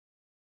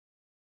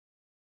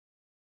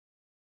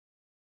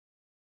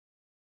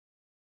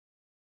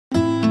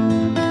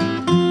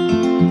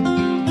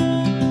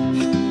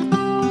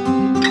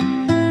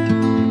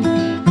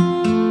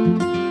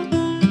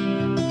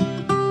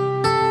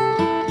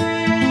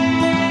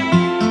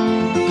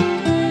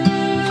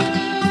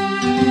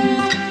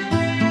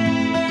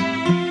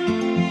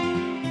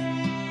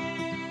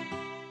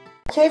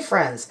Okay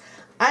friends,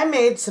 I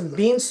made some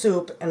bean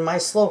soup in my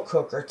slow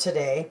cooker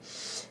today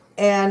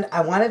and I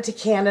wanted to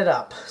can it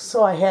up.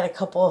 So I had a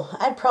couple,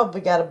 I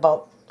probably got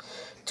about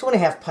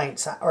 2.5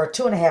 pints or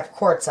 2.5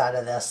 quarts out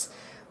of this.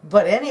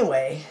 But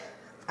anyway,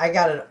 I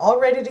got it all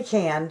ready to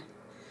can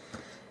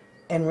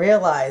and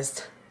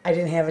realized I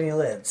didn't have any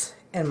lids.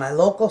 And my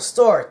local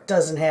store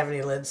doesn't have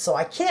any lids, so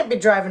I can't be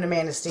driving to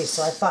Manistee.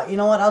 So I thought, you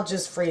know what, I'll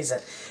just freeze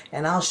it.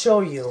 And I'll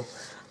show you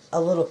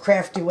a little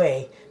crafty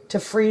way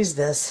to freeze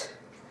this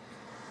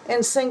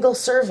in single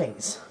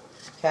servings.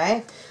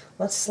 Okay,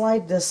 let's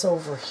slide this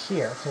over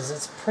here because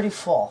it's pretty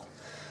full.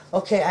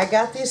 Okay, I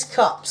got these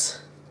cups.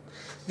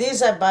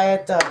 These I buy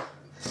at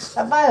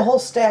I buy a whole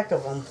stack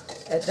of them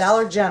at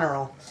Dollar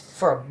General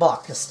for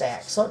 $1 a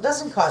stack, so it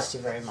doesn't cost you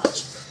very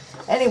much.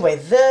 Anyway,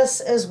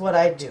 this is what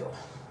I do.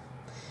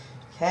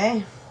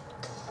 Okay,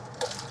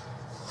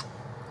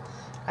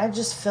 I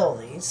just fill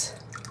these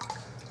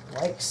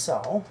like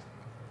so,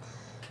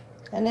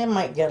 and they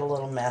might get a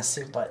little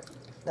messy, but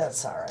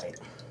that's all right.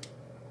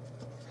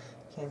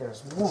 Okay,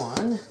 there's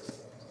one.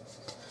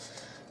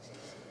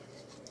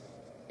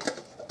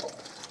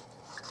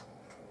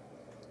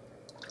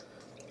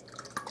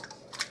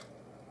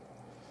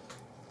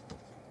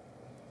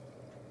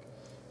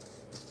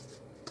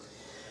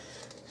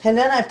 And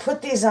then I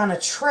put these on a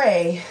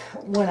tray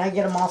when I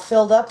get them all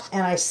filled up,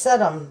 and I set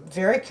them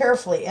very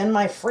carefully in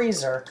my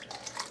freezer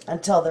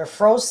until they're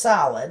froze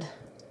solid.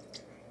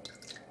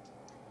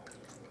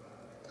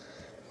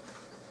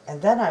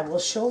 And then I will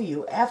show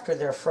you after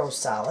they're froze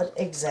solid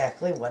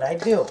exactly what I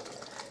do.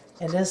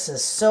 And this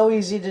is so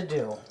easy to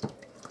do,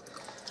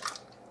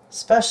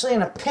 especially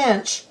in a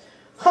pinch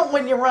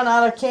when you run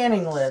out of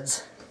canning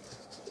lids.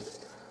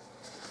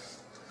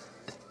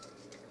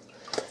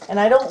 And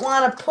I don't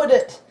want to put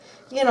it,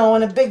 you know,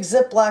 in a big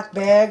Ziploc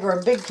bag or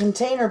a big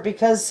container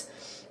because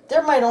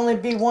there might only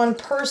be one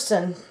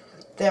person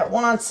that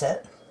wants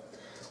it.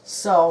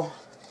 So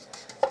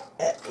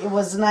it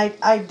was an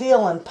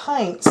ideal in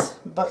pints,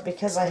 but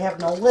because I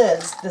have no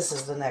lids, this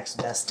is the next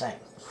best thing.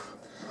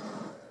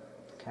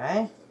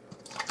 Okay.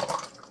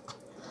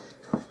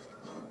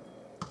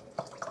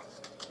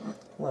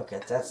 Look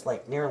at that's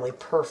like nearly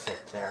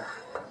perfect there.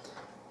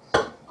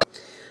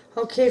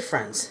 Okay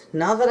friends,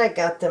 now that I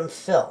got them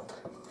filled,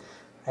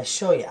 I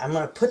show you. I'm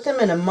going to put them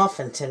in a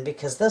muffin tin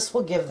because this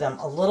will give them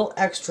a little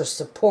extra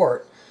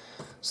support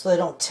so they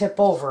don't tip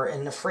over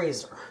in the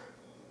freezer.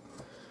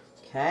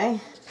 Okay.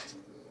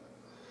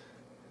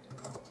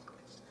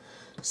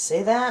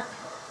 See that?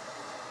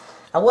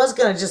 I was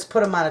going to just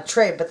put them on a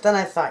tray, but then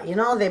I thought, you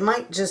know, they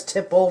might just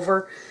tip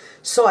over.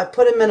 So I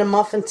put them in a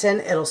muffin tin.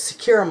 It'll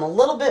secure them a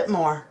little bit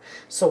more.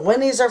 So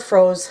when these are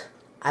froze,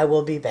 I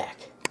will be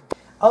back.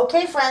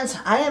 Okay, friends,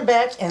 I am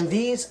back, and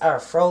these are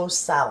froze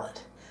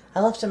solid. I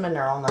left them in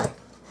there all night.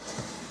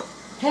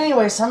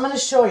 Anyway, so I'm going to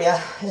show you.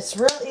 It's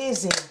real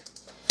easy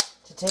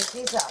to take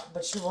these out,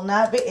 but you will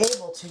not be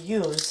able to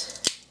use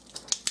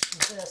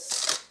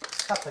this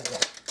cup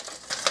again.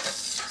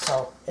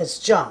 So it's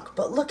junk,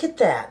 but look at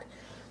that.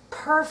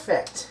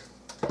 Perfect.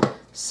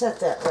 Set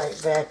that right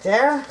back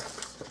there.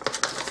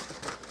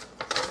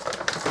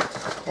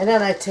 And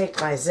then I take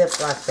my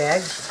Ziploc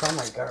bag, throw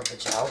my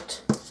garbage out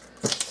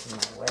in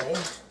my way,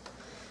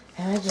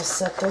 and I just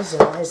set those in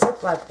my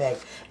Ziploc bag.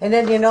 And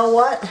then you know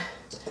what?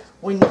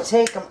 When you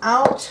take them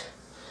out,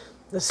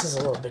 this is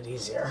a little bit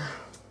easier.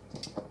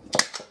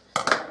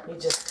 You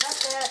just cut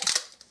that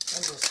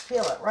and just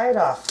peel it right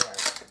off there.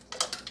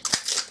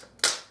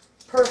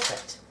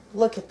 Perfect.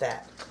 Look at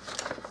that.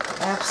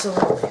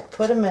 Absolutely.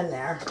 Put them in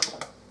there.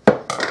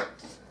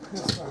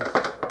 This one.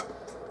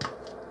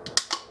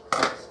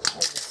 I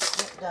just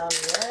slip down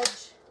the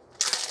edge,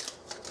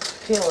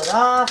 peel it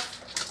off,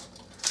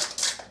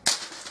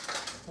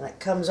 and it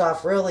comes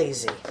off real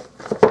easy.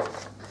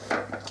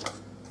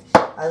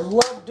 I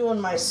love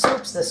doing my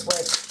soups this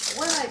way.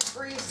 When I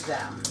freeze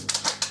them,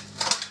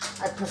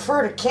 I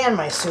prefer to can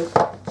my soup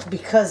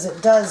because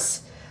it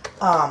does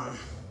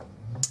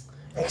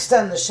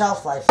extend the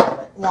shelf life of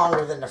it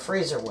longer than the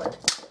freezer would.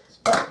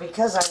 But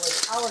because I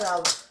was out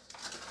of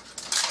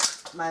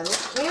my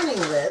canning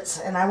lids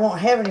and I won't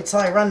have any till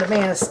I run to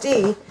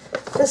Manistee,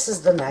 this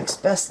is the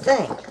next best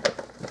thing.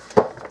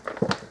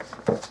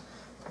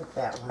 Put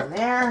that one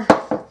there.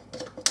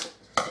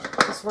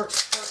 This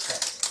works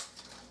perfect.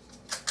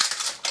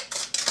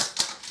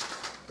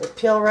 They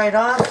peel right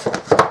off,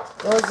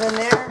 goes in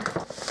there.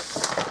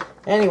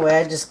 Anyway,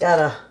 I just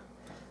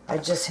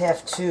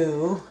have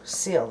to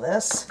seal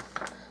this.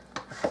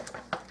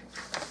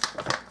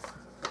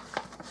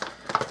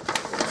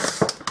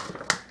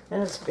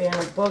 And it's being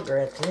a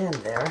booger at the end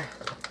there.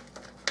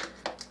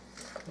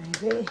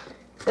 Maybe.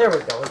 There we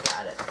go, we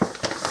got it.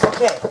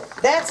 Okay,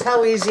 that's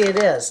how easy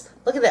it is.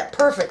 Look at that,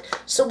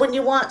 perfect. So when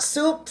you want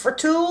soup for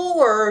two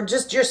or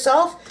just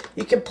yourself,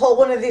 you can pull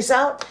one of these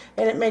out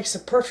and it makes a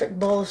perfect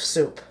bowl of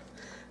soup.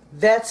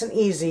 That's an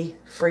easy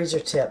freezer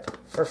tip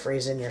for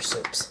freezing your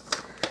soups.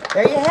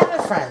 There you have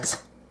it,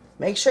 friends.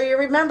 Make sure you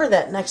remember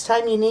that next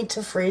time you need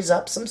to freeze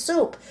up some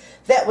soup.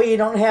 That way you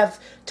don't have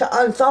to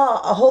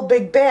unthaw a whole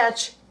big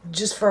batch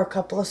just for a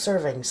couple of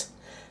servings.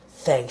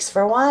 Thanks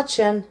for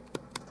watching.